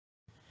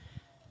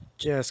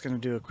Just going to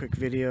do a quick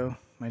video.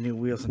 My new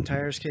wheels and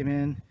tires came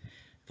in.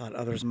 Thought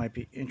others might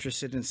be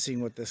interested in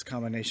seeing what this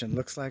combination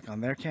looks like on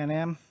their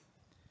Can-Am.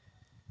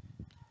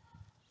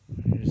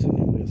 Here's the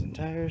new wheels and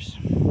tires.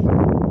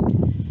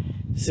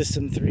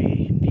 System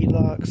 3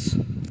 beadlocks.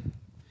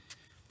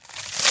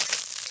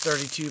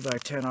 32 by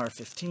 10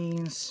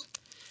 R15s.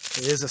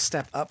 It is a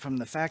step up from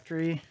the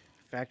factory.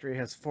 Factory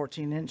has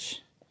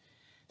 14-inch.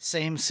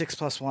 Same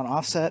 6+1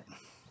 offset.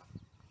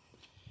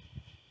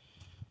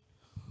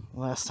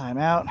 Last time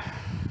out,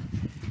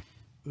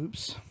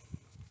 oops,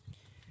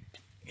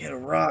 hit a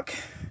rock,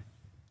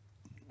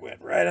 went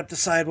right up the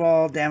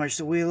sidewall, damaged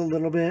the wheel a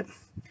little bit.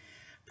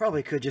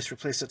 Probably could just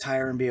replace the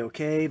tire and be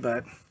okay,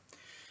 but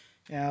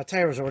yeah, the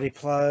tire was already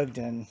plugged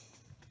and,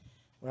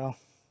 well,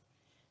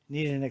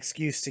 needed an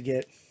excuse to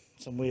get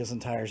some wheels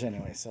and tires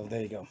anyway, so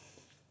there you go.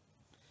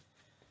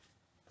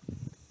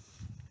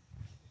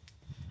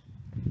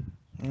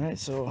 Alright,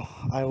 so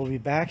I will be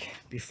back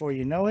before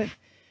you know it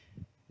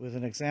with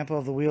an example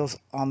of the wheels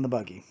on the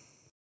buggy.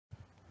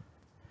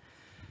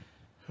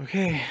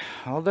 Okay,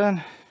 all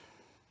done.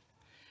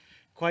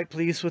 Quite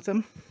pleased with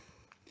them.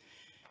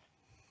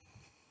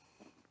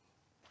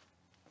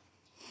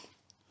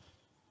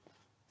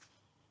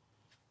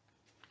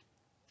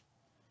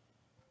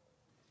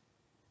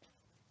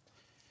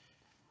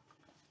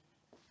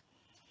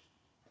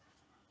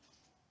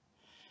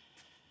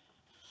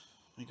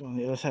 Let me go on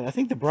the other side. I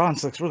think the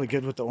bronze looks really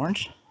good with the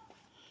orange.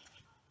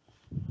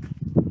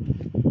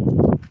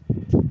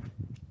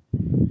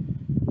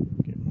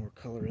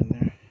 Color in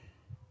there.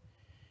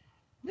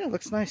 Yeah, it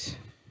looks nice.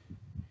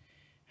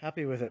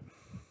 Happy with it.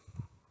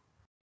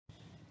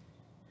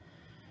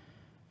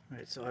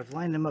 Alright, so I've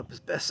lined them up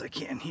as best I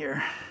can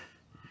here.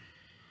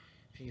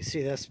 If you can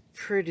see, that's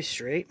pretty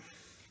straight.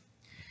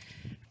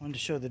 I wanted to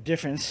show the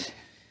difference.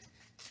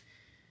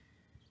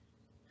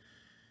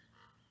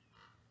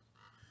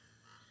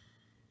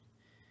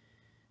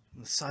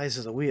 The size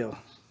of the wheel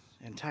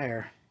and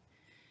tire.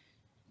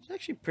 It's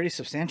actually pretty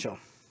substantial.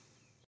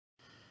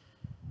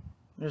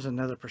 There's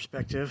another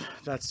perspective.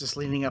 That's just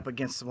leaning up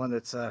against the one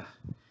that's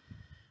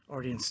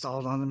already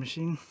installed on the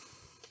machine.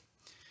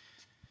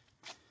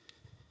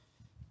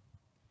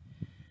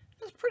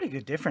 That's a pretty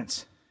good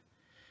difference.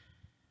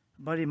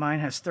 A buddy of mine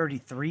has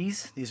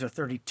 33s. These are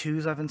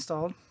 32s I've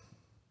installed.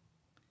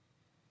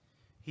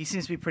 He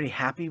seems to be pretty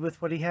happy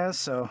with what he has,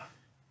 so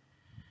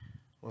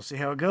we'll see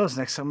how it goes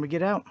next time we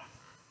get out.